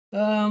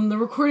The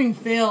recording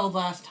failed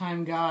last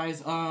time,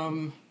 guys.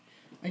 I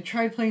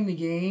tried playing the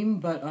game,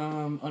 but,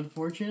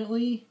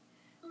 unfortunately,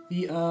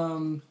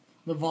 the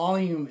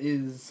volume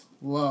is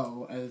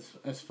low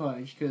as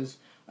fudge, because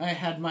I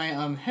had my,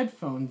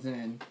 headphones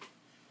in.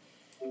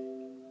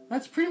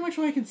 That's pretty much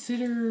what I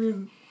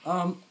consider,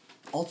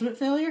 ultimate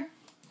failure?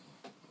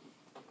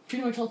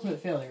 Pretty much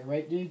ultimate failure,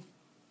 right, dude?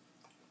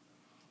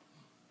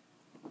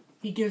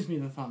 He gives me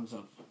the thumbs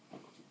up.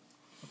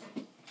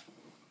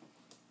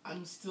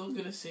 I'm still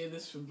gonna say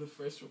this from the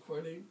first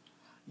recording.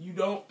 You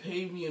don't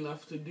pay me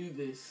enough to do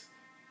this.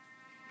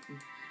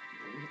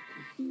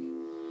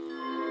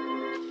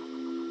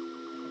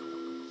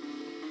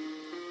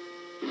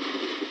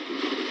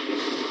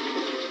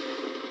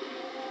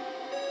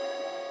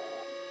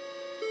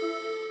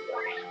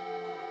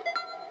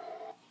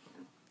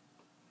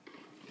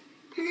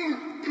 Hello,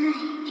 I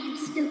am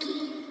Spooky.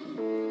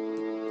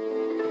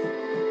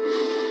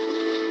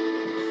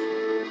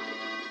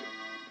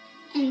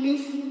 And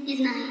this is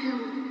my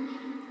home.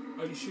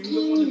 Are you sure Can you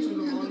don't want to you, turn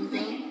the humble volume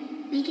player,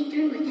 down? make it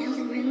through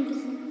 1,000 rooms?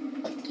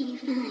 Can you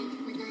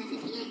find what lies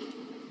at the end?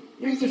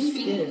 You're just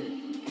anything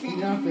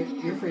scared.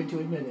 You're afraid to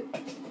admit it.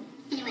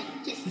 Anyway,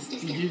 just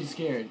You're just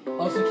scared.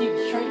 Also, try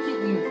to keep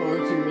leaning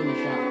forward so you're in the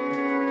shot.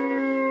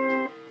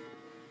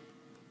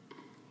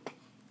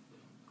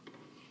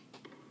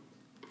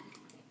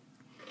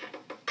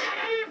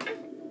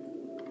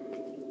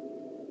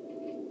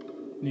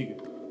 Nigga.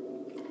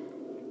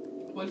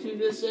 What did you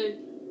just say?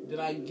 Did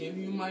I give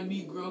you my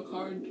Negro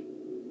card?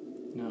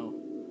 No.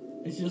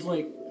 It's just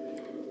like...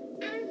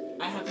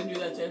 I have to do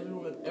that to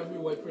every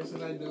white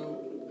person I know.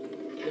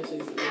 That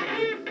says the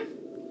N-word.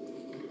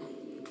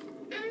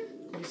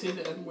 You say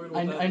the N-word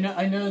without... I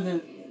know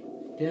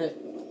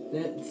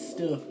that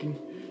stuff can...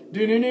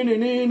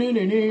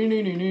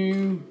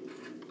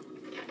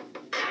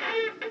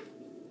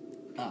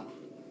 Ah.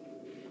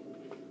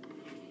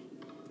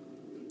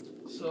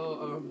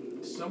 So,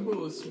 someone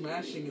was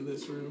smashing in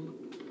this room.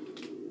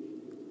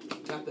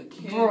 Got the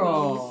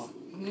candles.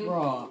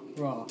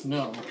 Bro,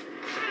 no.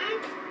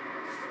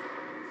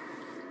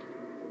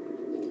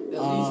 At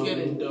least get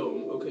in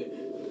dome, okay.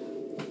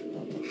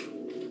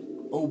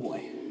 Oh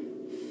boy.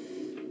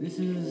 This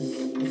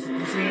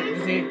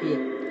ain't good.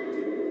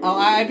 Oh,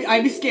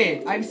 I'd be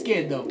scared. I'd be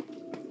scared though.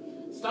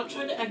 Stop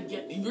trying to act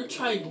you're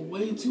trying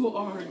way too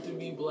hard to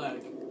be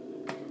black.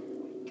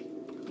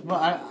 Well,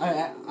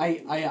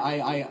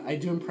 I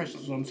do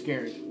impressions when I'm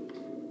scared.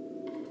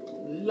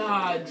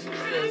 La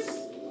Jesus.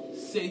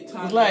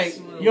 Satan. Like,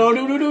 yo,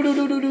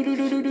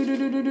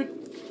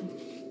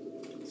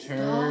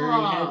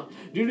 turn.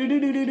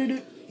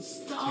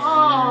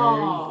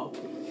 Stop.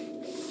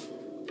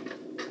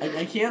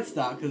 I can't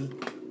stop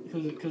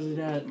because of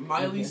that.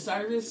 Miley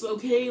Cyrus,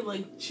 okay?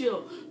 Like,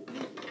 chill.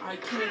 I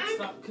can't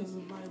stop because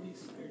of Miley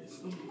Cyrus.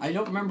 I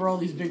don't remember all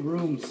these big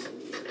rooms.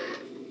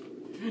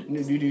 I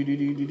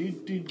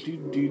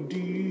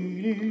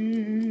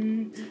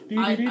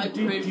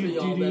pray for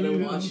y'all that are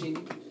watching.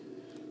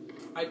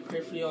 I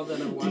pray for y'all that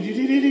are watching.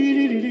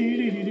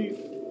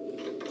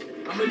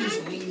 I'm gonna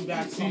just lean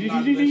back so I'm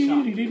not in the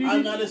shot.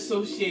 I'm not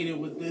associated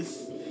with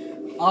this.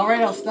 Alright,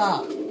 I'll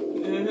stop.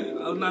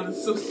 I'm not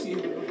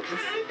associated with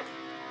this.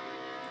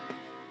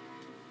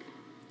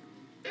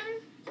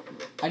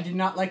 I did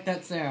not like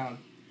that sound.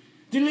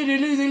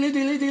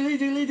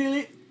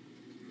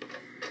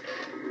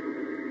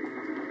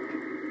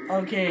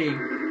 Okay.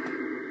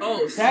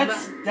 Oh,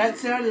 that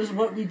sound is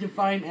what we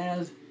define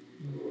as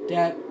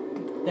that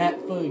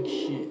fudge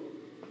shit.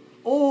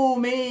 Oh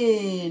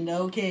man.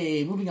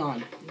 Okay, moving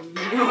on.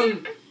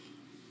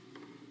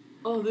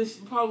 Oh, this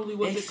probably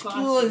was a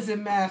classic. Excuse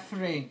my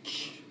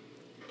French.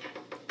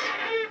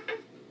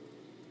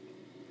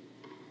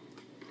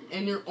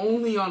 And you're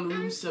only on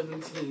room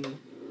 17.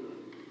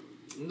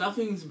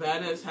 Nothing's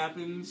bad has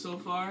happened so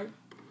far.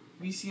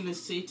 We've seen a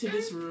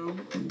Satanist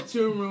room,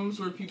 2 rooms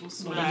where people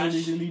smash.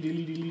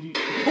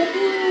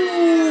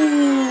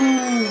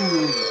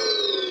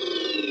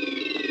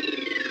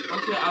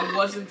 Okay, I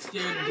wasn't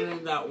scared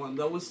during that one.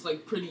 That was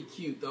like pretty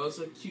cute. That was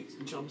a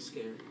cute jump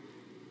scare.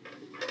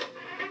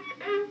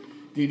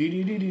 Oh!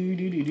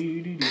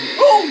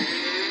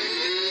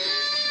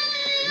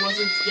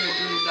 Wasn't scared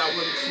during that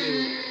one too.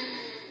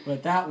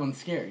 But that one's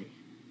scary.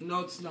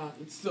 No, it's not.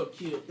 It's still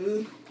cute.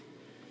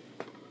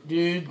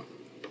 Dude.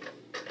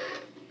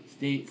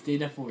 Stay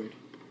that forward.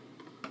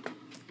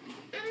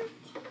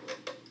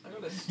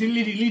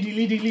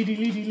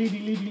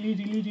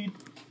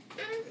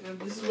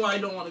 This is why I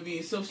don't want to be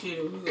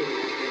associated with it.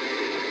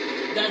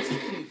 That's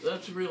cute.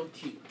 That's real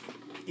cute.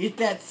 It's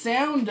that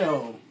sound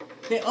though.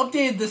 They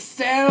updated the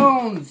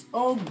sounds.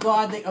 Oh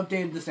god, they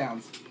updated the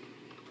sounds.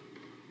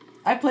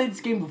 I played this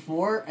game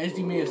before, as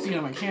you may have seen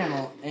on my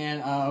channel,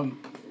 and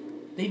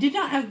they did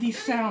not have these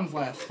sounds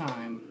last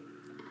time.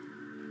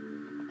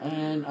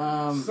 And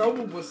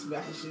someone was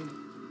smashing.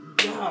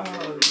 Yeah,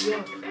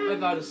 I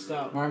gotta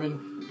stop.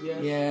 Marvin?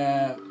 Yes.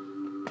 Yeah.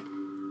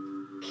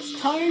 It's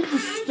time to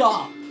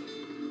stop.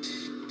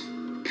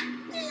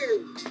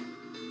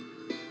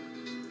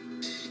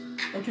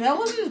 Okay, that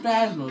wasn't as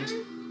bad as most.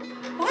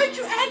 Why did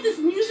you add this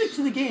music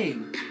to the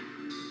game?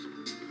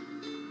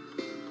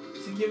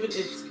 To give it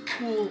its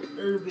cool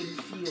urban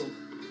feel.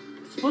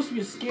 It's supposed to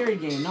be a scary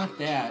game, not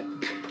that.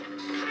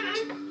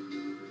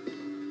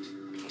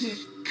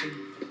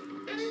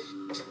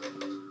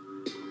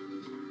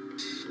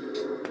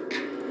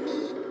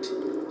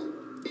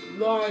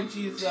 Lord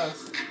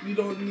Jesus, we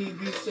don't need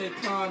these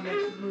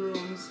satanic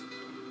rooms.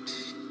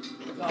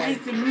 Why is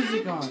the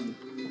music on?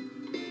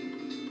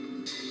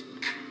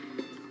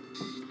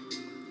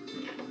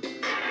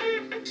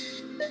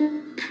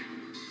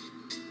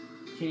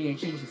 Okay, I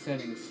changed the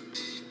settings.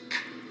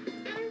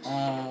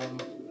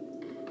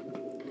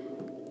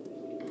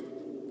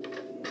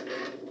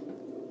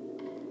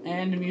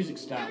 And the music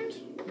stopped.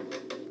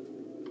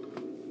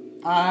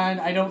 And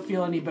I don't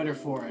feel any better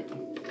for it.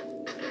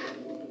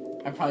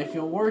 I probably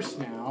feel worse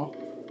now.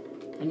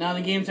 But now the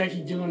game's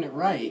actually doing it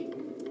right.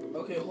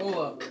 Okay, hold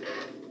up.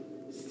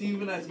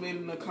 Steven has made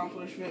an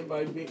accomplishment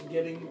by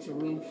getting to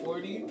room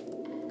 40.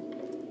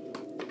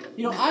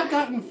 You know, I've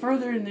gotten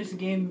further in this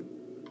game.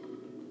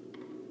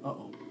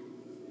 Uh-oh.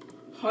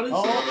 How does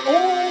Oh!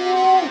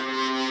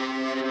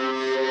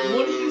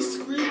 What are you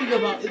screaming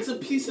about? It's a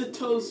piece of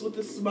toast with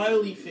a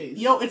smiley face.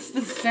 Yo, it's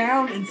the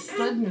sound and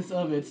suddenness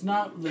of it. It's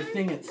not the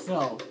thing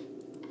itself.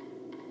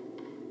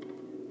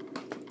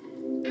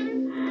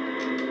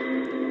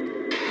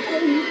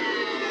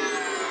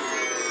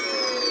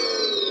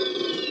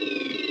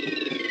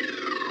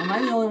 Am I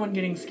the only one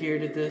getting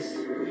scared at this?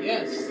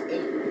 Yes,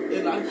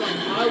 and I thought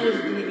I was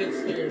gonna get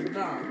scared.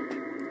 Nah.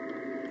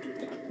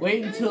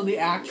 Wait until the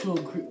actual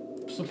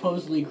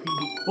supposedly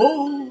creepy.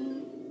 Oh!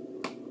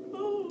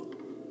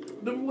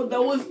 Number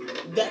one,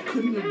 that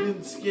couldn't have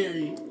been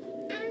scary.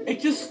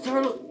 It just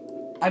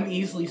startled. I'm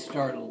easily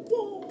startled.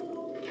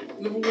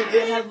 Number one,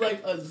 it had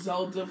like a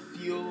Zelda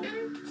feel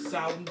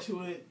sound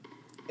to it,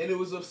 and it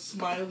was a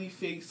smiley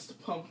faced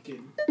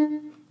pumpkin.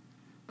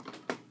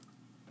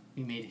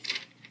 We made it.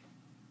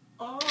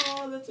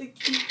 Oh, that's a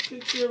cute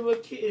picture of a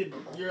kid.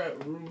 You're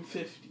at room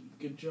 50.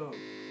 Good job.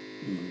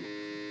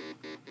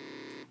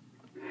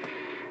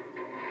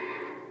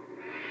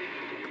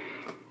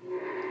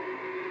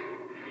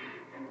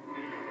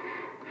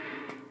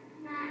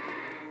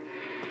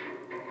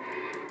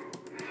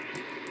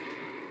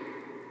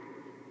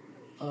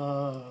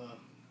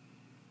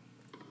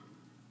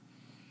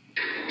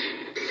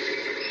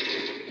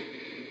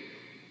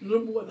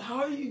 Number one,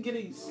 how are you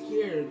getting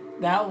scared?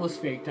 That was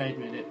faked, I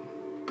admit it.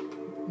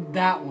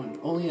 That one.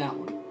 Only that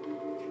one.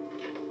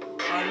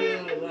 I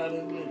didn't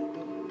admit it.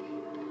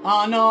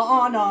 Oh no,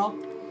 oh no.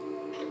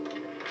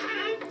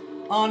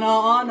 Oh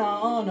no, oh no,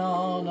 oh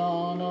no,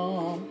 no,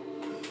 no.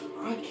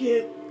 I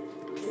can't.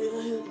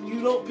 You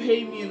don't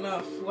pay me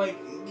enough. Like,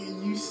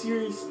 you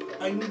serious?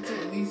 I need to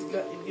at least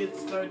get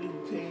started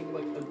paying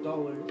like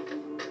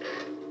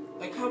 $1.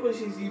 Like, how much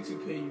does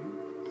YouTube pay you?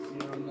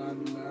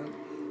 $0.99.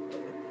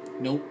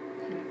 Nope.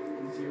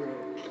 0.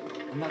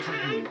 I'm not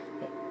talking to you.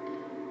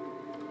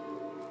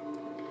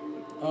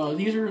 Oh,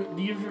 these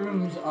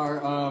rooms are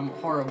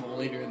horrible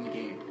later in the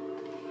game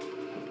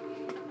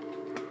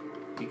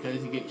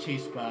because you get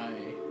chased by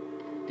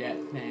that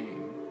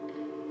thing.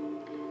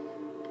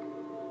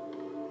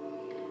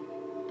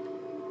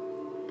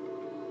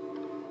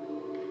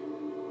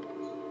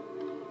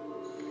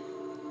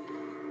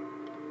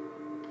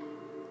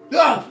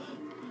 Ah!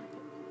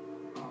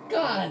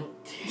 God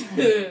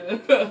damn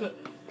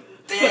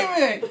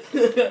it!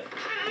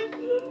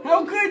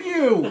 How could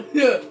you?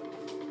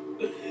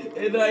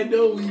 And I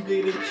know we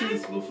made a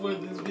truce before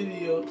this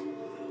video,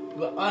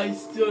 but I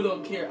still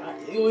don't care.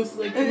 It was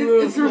like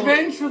it's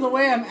revenge for the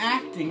way I'm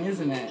acting,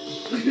 isn't it?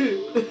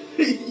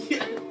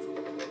 Yeah.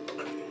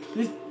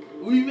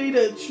 We made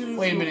a truce.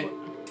 Wait a minute.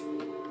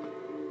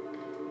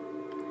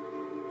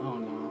 Oh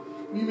no.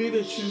 We made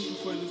a truce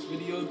before this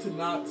video to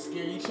not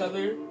scare each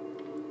other.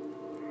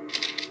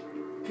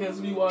 Because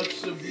we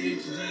watched the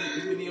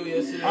BHD video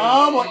yesterday.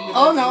 Oh boy.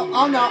 Oh no.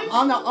 Oh no.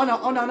 Oh no. Oh no.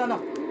 Oh no. No. No.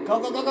 Go.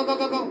 Go. Go. Go. Go.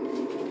 Go. Go.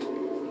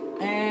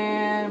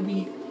 And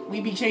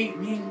we being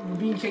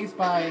chased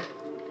by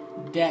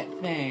that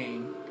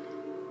thing.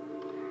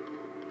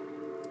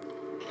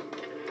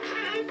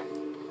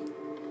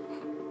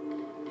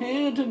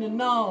 Hell to the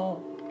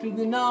no. To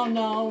the no.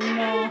 No.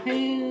 No.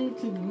 Hell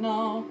to the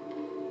no.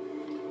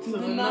 To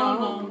the no.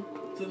 No.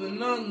 To the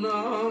no,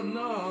 no,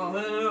 no,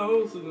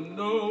 hell to the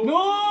no.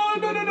 No,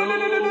 no, no, no, no,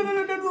 no, no, no,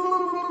 no,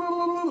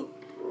 no, no.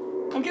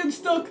 I'm getting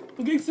stuck.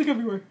 I'm getting stuck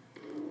everywhere.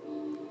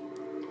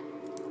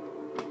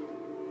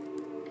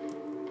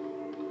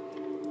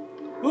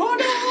 Oh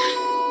no!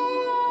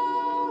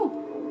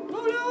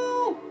 Oh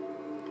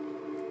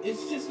no!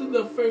 It's just been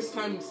the first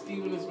time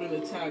Steven has been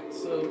attacked,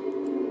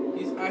 so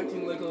he's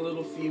acting like a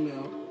little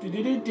female. Do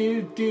do do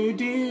do do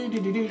do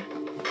do do.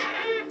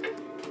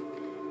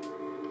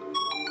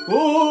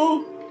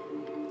 Oh!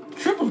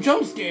 Triple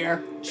jump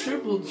scare!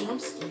 Triple jump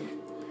scare.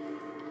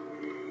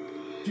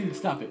 Dude,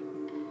 stop it.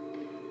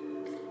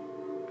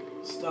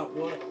 Stop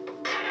what?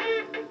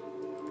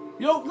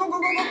 Yo, go, go, go,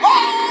 go!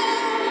 Oh!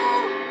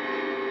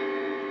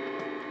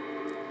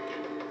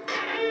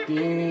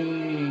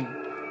 Dang.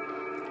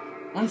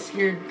 I'm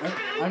scared.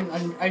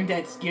 I'm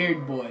that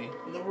scared boy.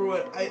 Number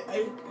one,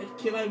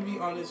 can I be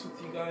honest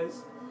with you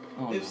guys?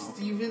 Oh, If no.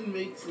 Steven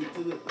makes it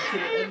to the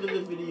end of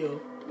the video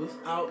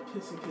without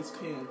pissing his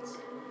pants,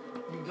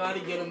 you gotta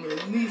get him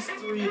at least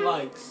 3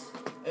 likes.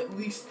 At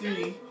least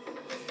 3.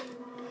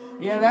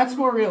 Yeah, that's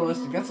more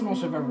realistic. That's the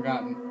most I've ever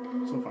gotten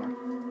so far.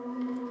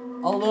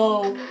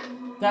 Although,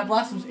 that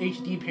Blasphemous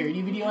HD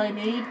parody video I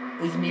made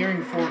is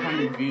nearing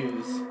 400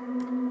 views.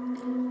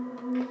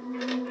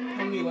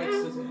 How many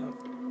likes does it have?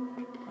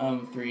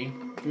 3.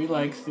 3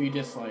 likes, 3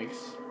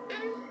 dislikes.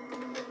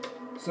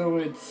 So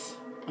it's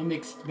a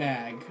mixed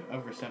bag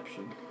of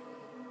reception.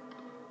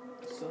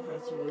 Still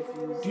has some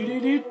reviews. Do do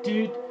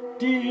do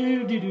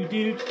do do do do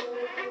do.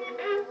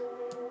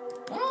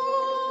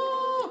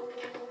 Oh!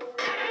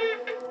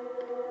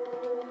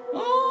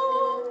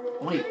 Oh!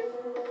 Wait.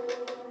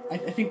 I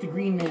think the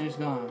green man is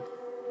gone.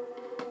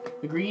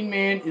 The green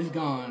man is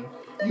gone.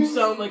 You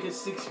sound like a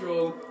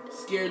 6-year-old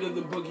scared of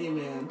the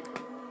boogeyman.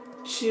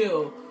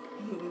 Chill.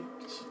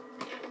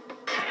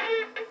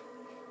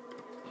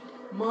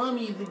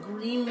 Mommy, the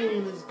green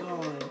man is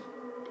gone.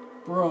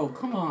 Bro,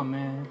 come on,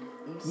 man.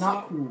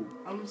 Not cool.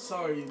 I'm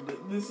sorry,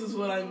 but this is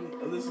what I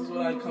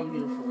come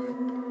here for.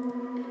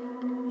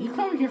 You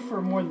come here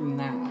for more than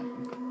that.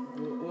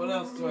 What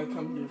else do I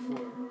come here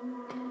for?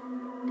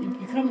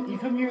 You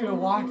come here to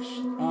watch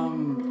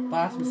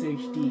Blasphemous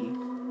HD.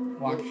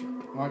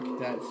 Watch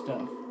that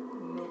stuff.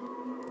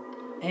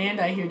 Nope. And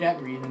I hear that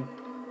breathing.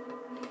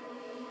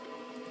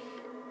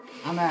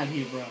 I'm out of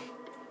here, bro.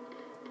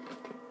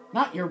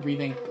 Not your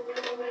breathing.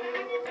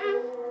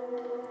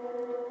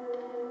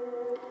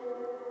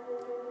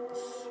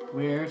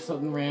 Swear if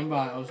something ran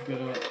by, I was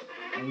gonna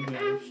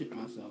shit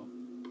myself.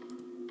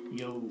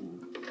 Yo.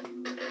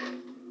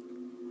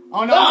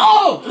 Oh no!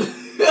 Oh!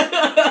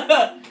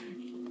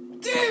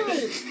 Damn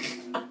it!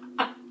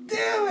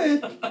 Damn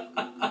it!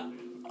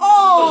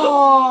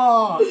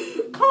 Oh!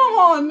 Come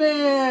on,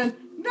 man!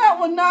 That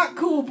was not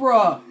cool,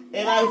 bruh!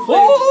 And I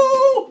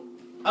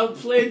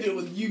played it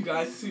with you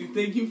guys too.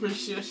 Thank you for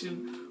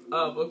shushing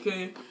up,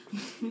 okay?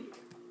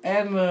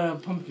 And the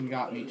pumpkin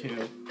got me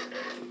too.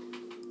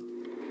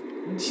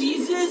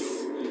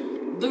 Jesus!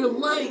 Their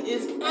light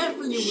is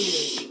everywhere!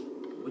 Shh.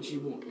 What you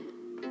want?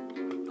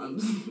 What you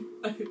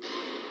want?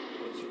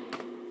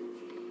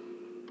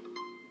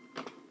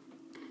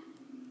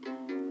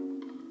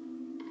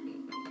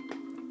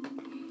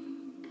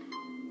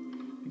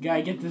 You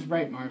gotta get this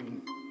right,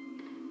 Marvin.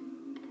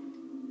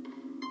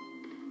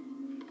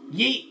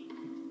 Yeet!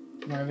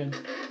 Marvin.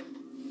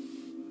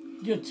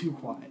 You're too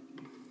quiet.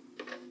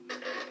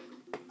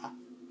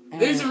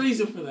 There's a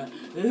reason for that.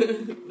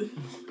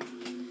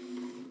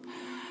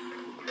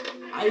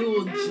 I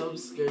will jump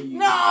scare you.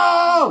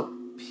 No!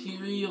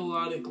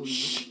 Periodically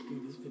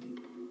in this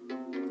video.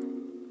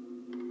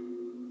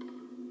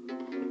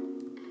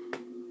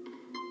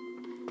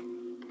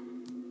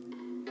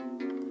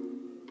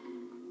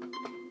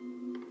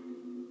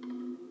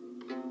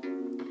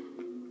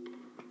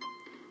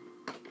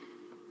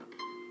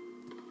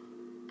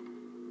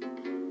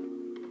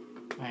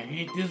 I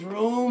hate these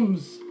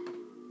rooms.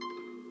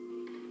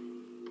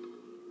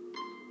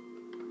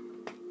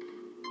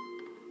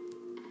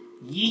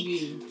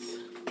 Yeet.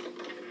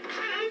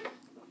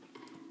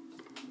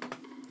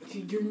 Okay,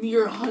 you're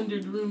near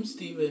 100 rooms,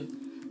 Steven.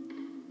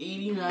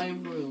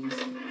 89 rooms.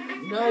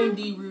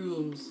 90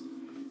 rooms.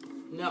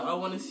 Now I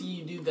want to see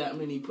you do that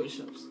many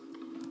push-ups.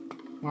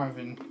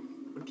 Marvin.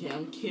 Okay,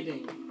 I'm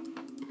kidding.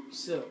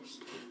 Sit-ups.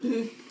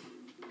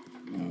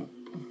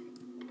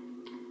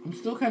 I'm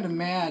still kind of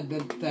mad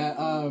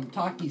that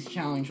Taki's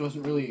challenge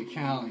wasn't really a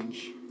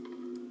challenge.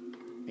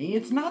 Hey,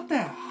 it's not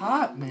that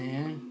hot,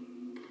 man.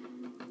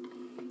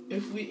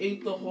 If we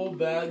ate the whole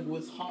bag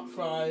with hot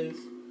fries,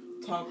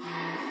 Takis,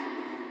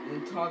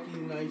 and Taki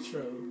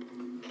Nitro,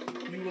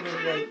 we would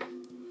have like...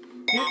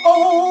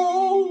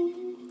 Oh!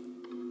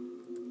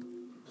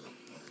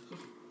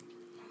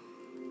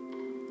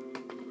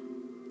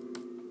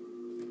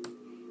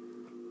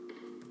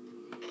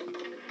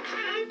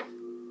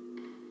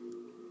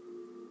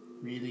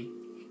 Really?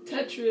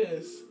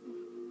 Tetris!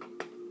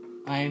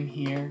 I am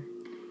here.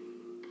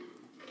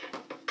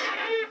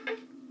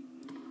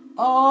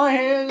 Oh,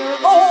 hello!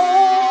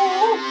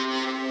 Oh!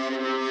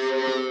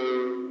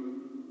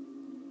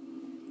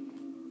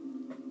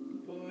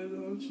 Boy,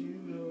 don't you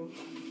know.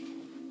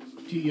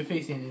 Dude, your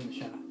face ain't in the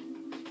shot.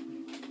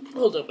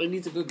 Hold up, I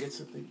need to go get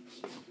something.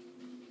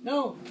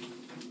 No!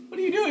 What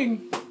are you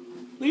doing?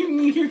 Leaving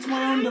me here to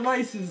my own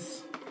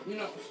devices. You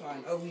know,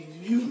 fine, I'll leave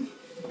you.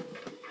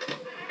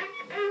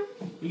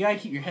 You gotta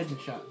keep your head in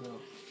the shot,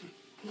 though.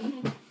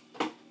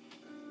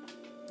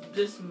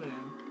 This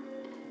man.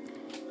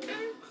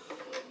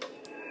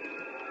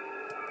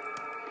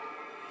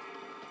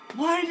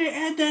 Why did it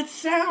add that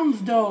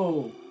sounds,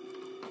 though?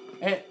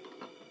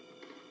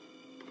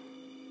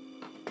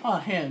 Oh,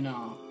 hell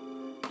no.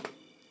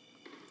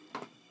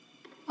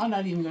 I'm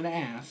not even gonna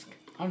ask.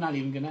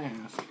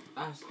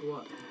 Ask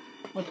what?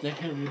 What the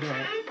hell was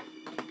that?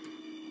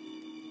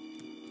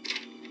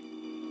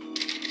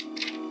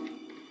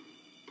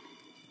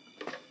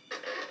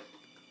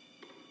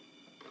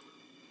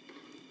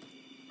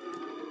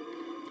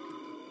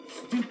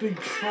 stupid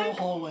troll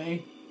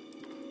hallway.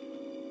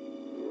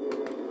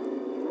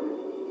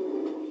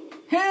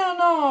 Hell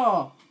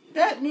no!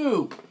 That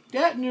new.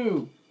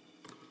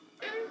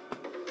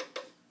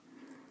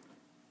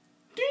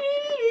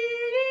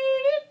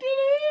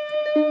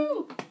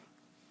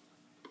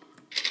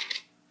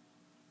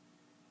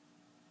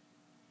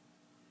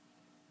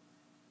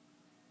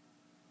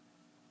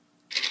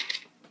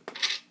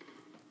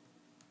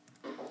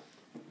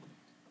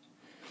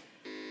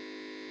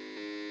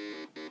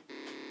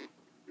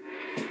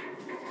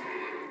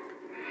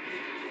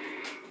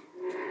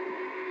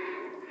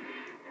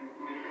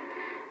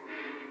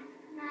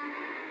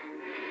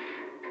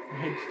 Your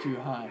head's too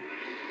high.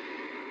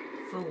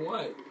 For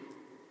what?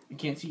 You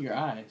can't see your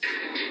eyes.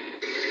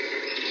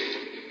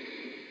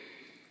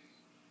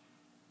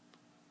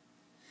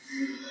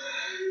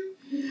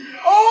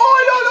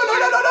 Oh no!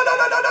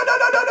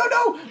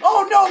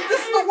 Oh no!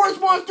 This is the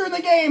worst monster in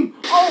the game!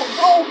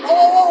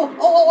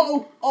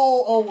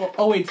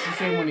 Oh wait, it's the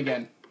same one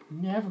again.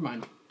 Never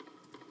mind.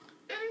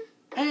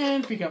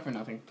 And freak out for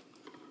nothing.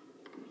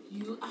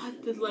 You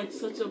acted like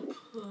such a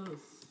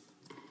puss.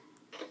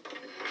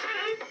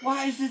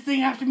 Why is this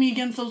thing after me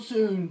again so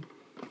soon?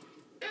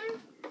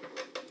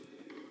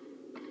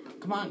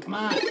 Come on.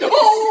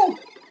 Oh!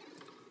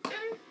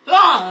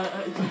 Ah!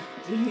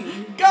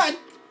 God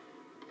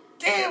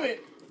damn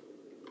it!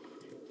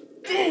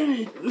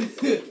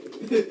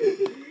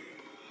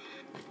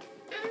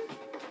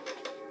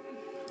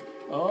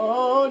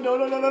 Oh no!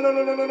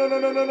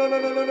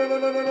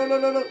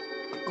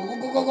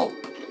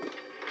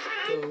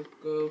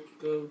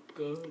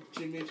 Go,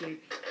 Jimmy.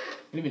 Wait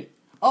a minute.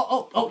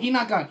 Oh, he's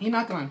not gone.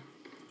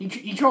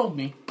 He trolled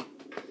me.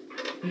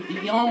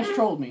 He almost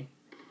trolled me.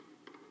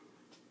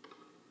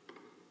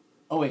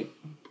 Oh wait.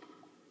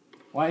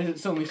 Why is it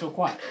suddenly so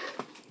quiet?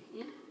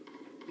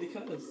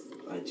 Because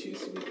I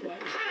choose to be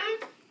quiet.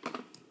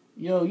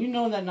 Yo, you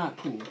know that's not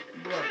cool.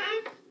 What?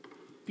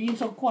 Being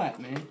so quiet,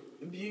 man.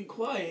 Being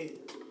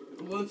quiet?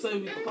 Once I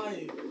be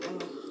quiet,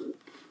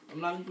 I'm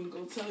not even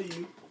gonna tell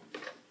you.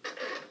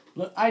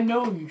 Look, I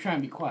know you try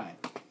and be quiet.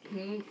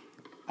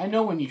 I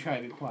know when you try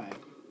to be quiet.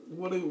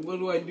 What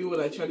do I do when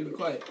I try to be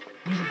quiet?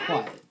 You be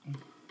quiet.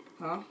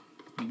 Huh?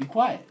 You be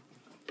quiet.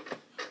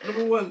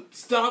 Number one,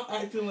 stop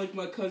acting like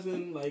my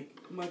cousins,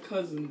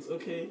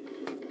 okay?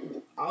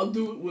 I'll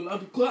do it when I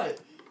be quiet.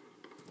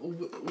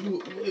 Wait,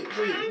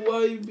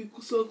 why you be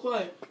so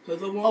quiet?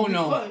 Because I want to be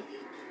quiet.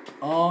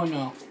 Oh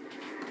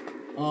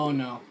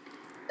no.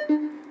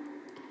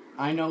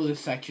 I know this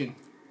section.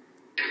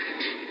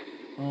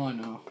 Oh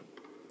no.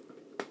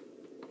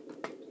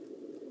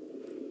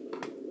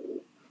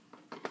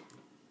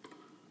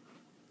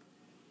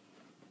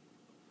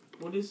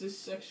 What is this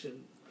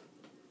section?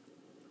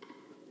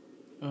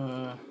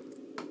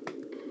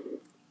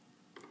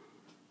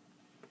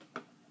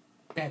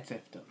 That's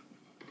effed up.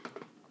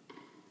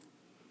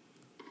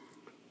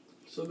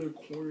 So they're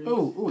quarries.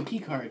 Oh, a key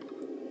card.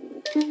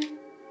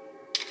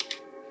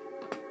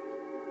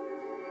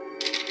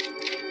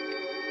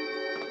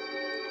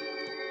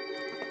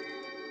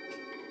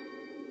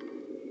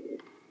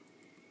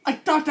 I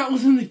thought that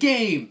was in the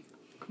game.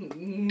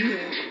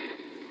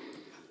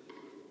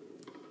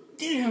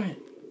 Damn it.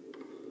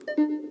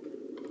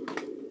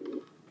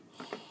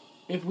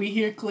 If we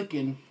hear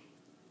clicking,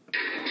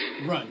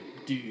 run.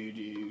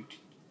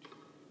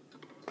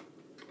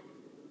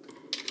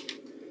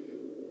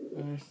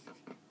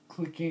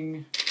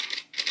 Clicking.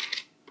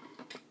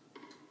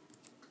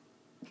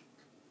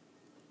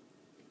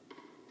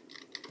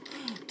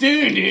 Oh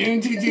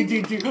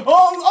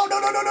no.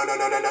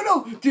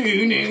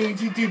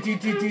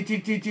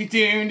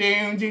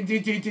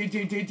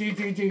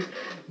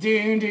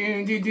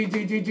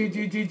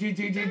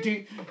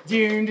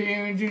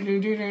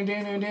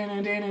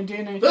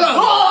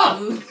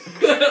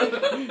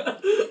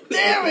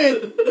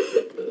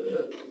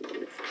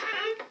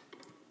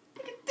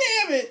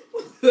 Damn it!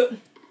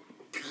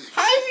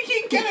 How does he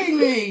keep getting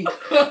me?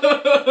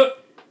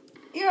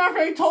 You know,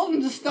 I told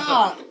him to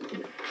stop.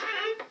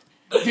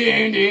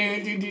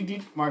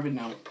 Marvin,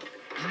 no.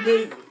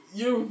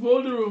 You're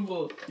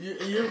vulnerable.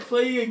 You're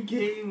playing a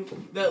game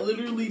that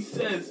literally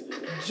says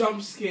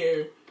jump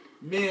scare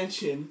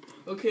mansion.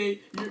 Okay,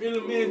 you're in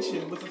a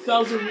mansion with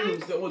 1,000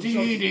 rooms that will jump.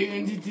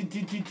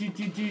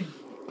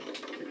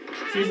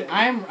 Seriously,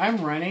 I'm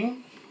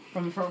running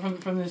from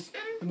this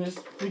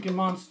freaking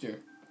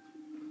monster.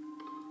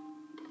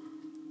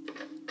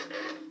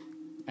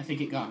 I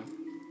think it gone.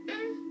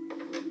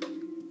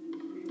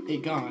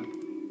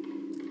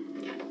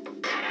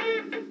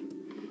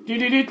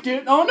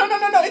 Oh no!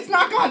 It's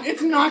not gone.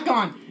 It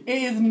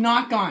is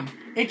not gone.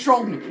 It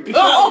trolled me.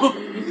 No!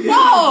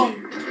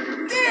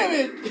 Damn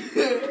it!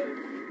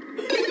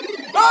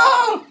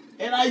 Oh!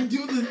 And I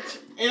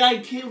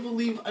can't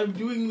believe I'm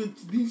doing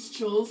these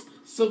trolls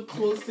so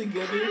close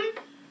together,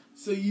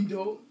 so you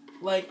don't.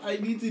 Like, I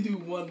need to do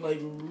one like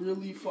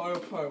really far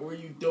apart where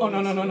you don't.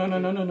 Oh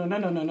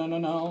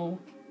no!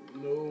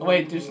 Oh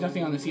wait, there's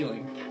nothing on the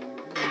ceiling.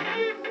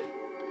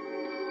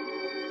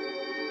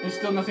 There's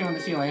still nothing on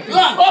the ceiling. I think.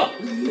 Oh!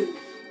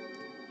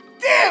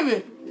 Damn Damn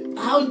it!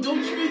 How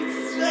don't you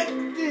expect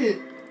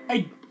it?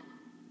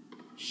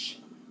 Shh.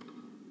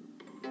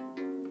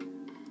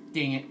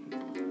 Dang it.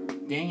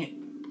 Dang it.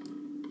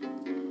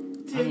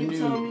 Dang it,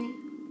 Tommy.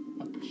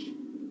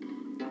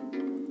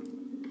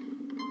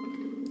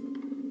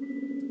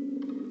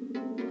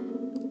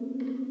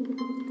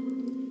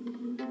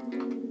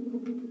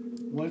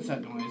 What is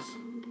that noise?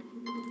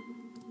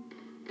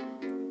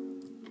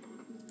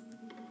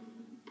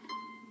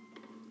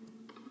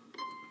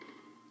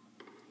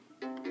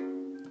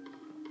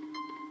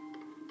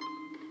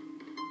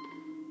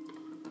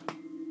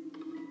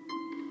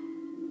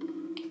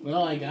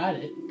 Well, I got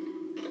it.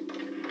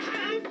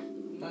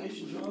 Nice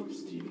job,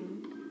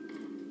 Steven.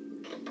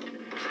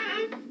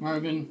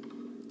 Marvin,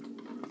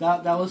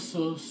 that was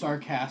so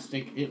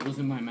sarcastic, it was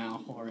in my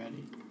mouth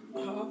already.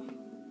 Huh?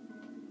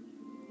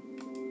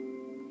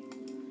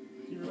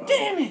 You're right.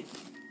 Damn it!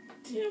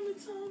 Damn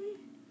it, Tommy.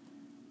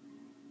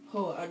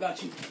 Hold on, I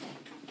got you.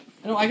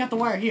 No, I got the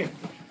wire here.